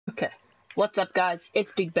Okay, what's up guys,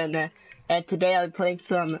 it's Big Ben, and today I'll be playing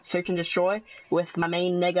some Search and Destroy with my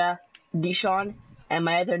main nigga, Deshaun, and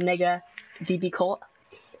my other nigga, VP Colt,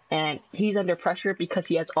 and he's under pressure because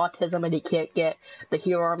he has autism and he can't get the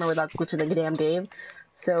hero armor without glitching the damn game.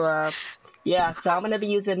 So, yeah, so I'm gonna be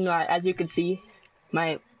using, as you can see,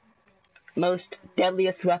 my most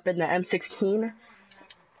deadliest weapon, the M16,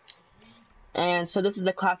 and so this is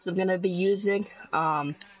the class I'm gonna be using,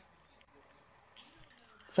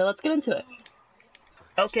 so let's get into it.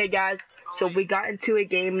 Okay guys, so we got into a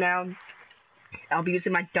game now. I'll be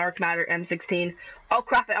using my Dark Matter M16. Oh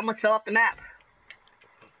crap, I almost fell off the map.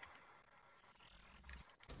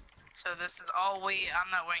 So this is all I'm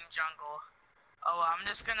not wearing jungle. Oh, I'm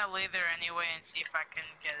just gonna lay there anyway and see if I can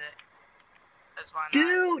get it. Cause why not?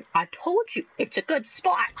 Dude, I told you, it's a good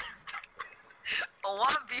spot. A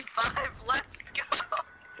 1v5, let's go.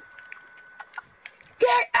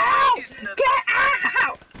 Get out! Get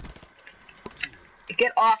out!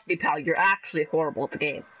 Get off me, pal. You're actually horrible at the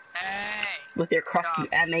game. Hey! With your crusty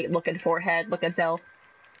M8 looking forehead, looking self.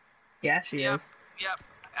 Yeah, she is. Yep,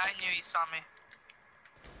 I knew you saw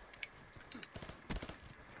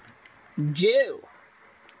me. Jew!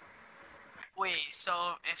 Wait,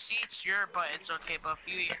 so if she eats your butt, it's okay, but if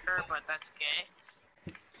you eat her butt, that's gay?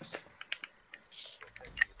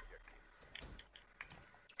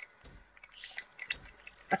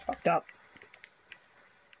 That's fucked up.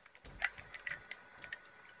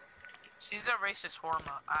 She's a racist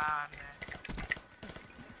hormone.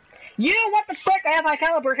 You know what the frick? I have high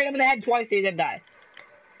caliber, hit him in the head twice, he didn't die.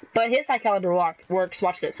 But his high caliber works.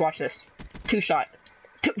 Watch this, watch this. Two shot.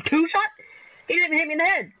 Two shot? He didn't even hit me in the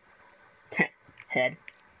head. Head.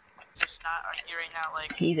 Just not arguing now,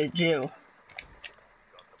 like. He's a Jew.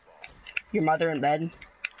 Your mother in bed?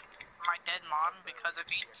 My dead mom, because if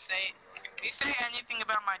you say anything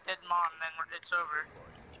about my dead mom, then it's over.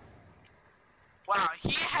 Wow,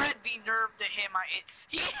 he had the nerve to hit my.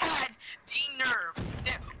 He had the nerve.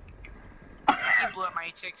 He blew up my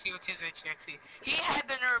HXE with his HXE. He had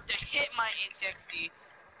the nerve to hit my HXE,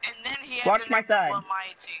 and then he had watch the my nerve side. to blow my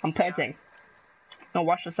HXE. I'm planting. No,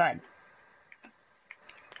 watch the side.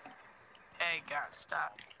 Hey, God,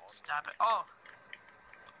 stop. Stop it. Oh.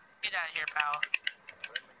 Get out of here, pal.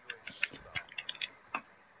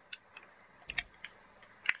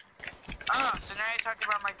 Oh, so now you're talking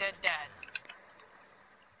about my dead dad.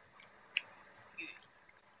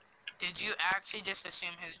 Did you actually just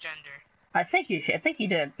assume his gender? I think he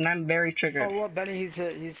did, and I'm very triggered. Oh, well, Benny, he's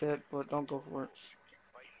hit, but don't go for it.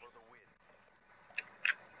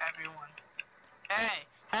 Everyone. Hey,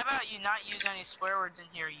 how about you not use any swear words in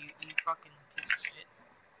here, you fucking piece of shit?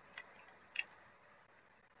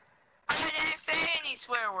 I didn't say any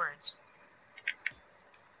swear words.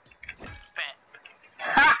 Bet.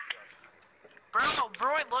 Ha!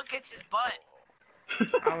 Bro, look, it's his butt.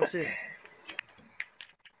 I don't see it.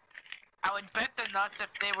 I would bet the nuts if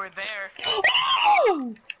they were there.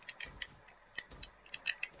 Oh!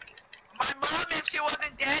 My mom, if she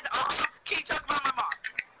wasn't dead, keep talking about my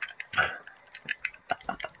mom.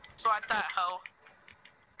 So I thought, ho.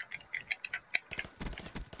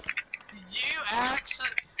 Did you actually?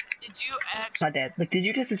 Not dead. Like, did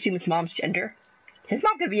you just assume his mom's gender? His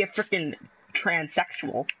mom could be a freaking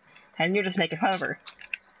transsexual, and you're just making fun of her.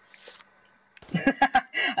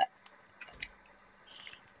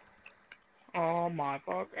 Oh my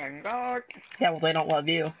fucking god. Yeah, well, they don't love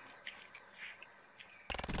you.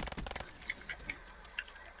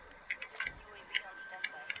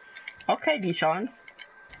 Okay, Deshaun.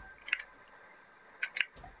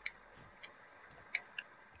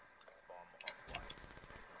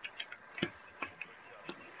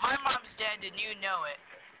 My mom's dead and you know it.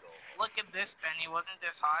 Look at this, Benny. Wasn't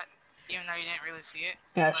this hot? Even though you didn't really see it.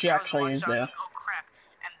 Yeah, like, she actually is, though. though. Like, oh crap.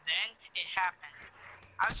 And then it happened.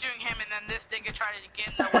 I was shooting him and then this nigga tried to get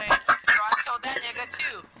in the way. So I killed that nigga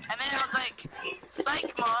too. And then I was like,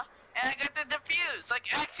 psych ma, and I got the defuse. Like,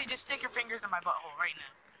 actually just stick your fingers in my butthole right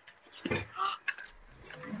now.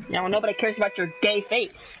 Yeah, well, nobody cares about your gay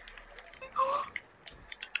face.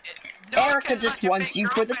 No Erica just wants you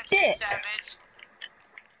for the dick. Savage.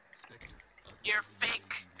 Your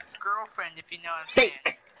fake girlfriend, if you know what I'm saying.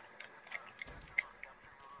 Fake.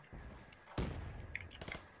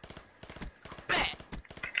 Bet.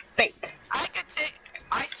 Fake.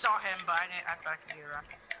 I saw him, but I thought I could get around.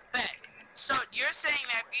 Bet. So you're saying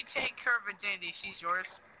that if you take her virginity, she's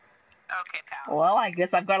yours? Okay, pal. Well, I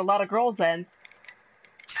guess I've got a lot of girls then.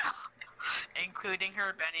 Including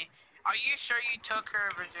her, Benny. Are you sure you took her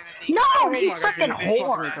virginity? No, you my freaking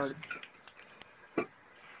God, whore!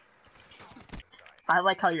 I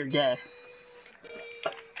like how you're gay.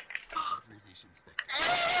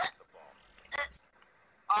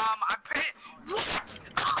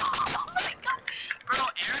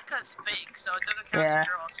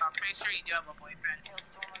 make sure you do have a boyfriend.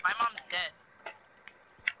 My mom's dead.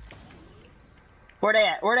 Where they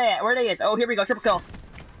at? Where they at? Where they at? Oh, here we go. Triple kill.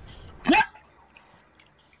 Yeah.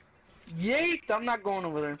 Yeet! I'm not going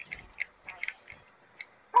over there.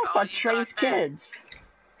 I saw you Trey's got that. kids.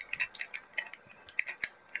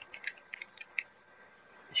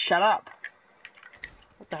 Shut up.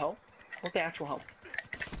 What the hell? What the actual hell?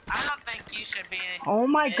 I don't think you should be. Oh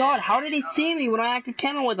my god, how did he see me when I active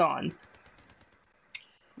camo was on?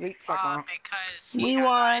 Yeet, suck on. Because We he has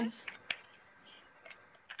won. eyes.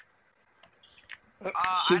 She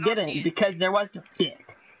I don't see didn't it. because there was no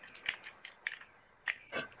dick.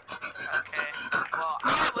 Okay. Well,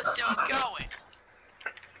 I was still going.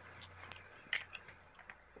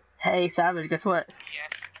 Hey, Savage, guess what?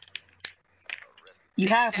 Yes. You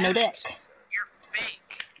Hey, have no dick. Savage, you're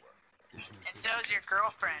fake. And so is your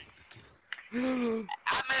girlfriend. I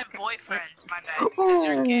meant boyfriend, my bad. Because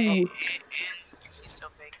you're gay and she's still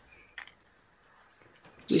fake.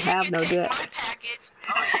 You She have can no take dick. my package.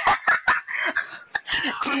 Oh yeah.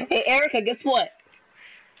 Hey, Erica, guess what?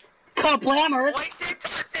 Kablammers! Wait, same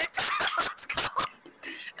time. Let's go.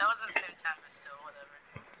 That wasn't the same time, but still, whatever.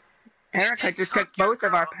 Erica just just took took your both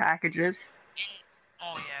of our girl. packages.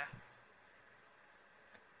 Oh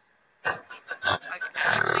yeah. Like,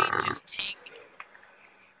 actually, just take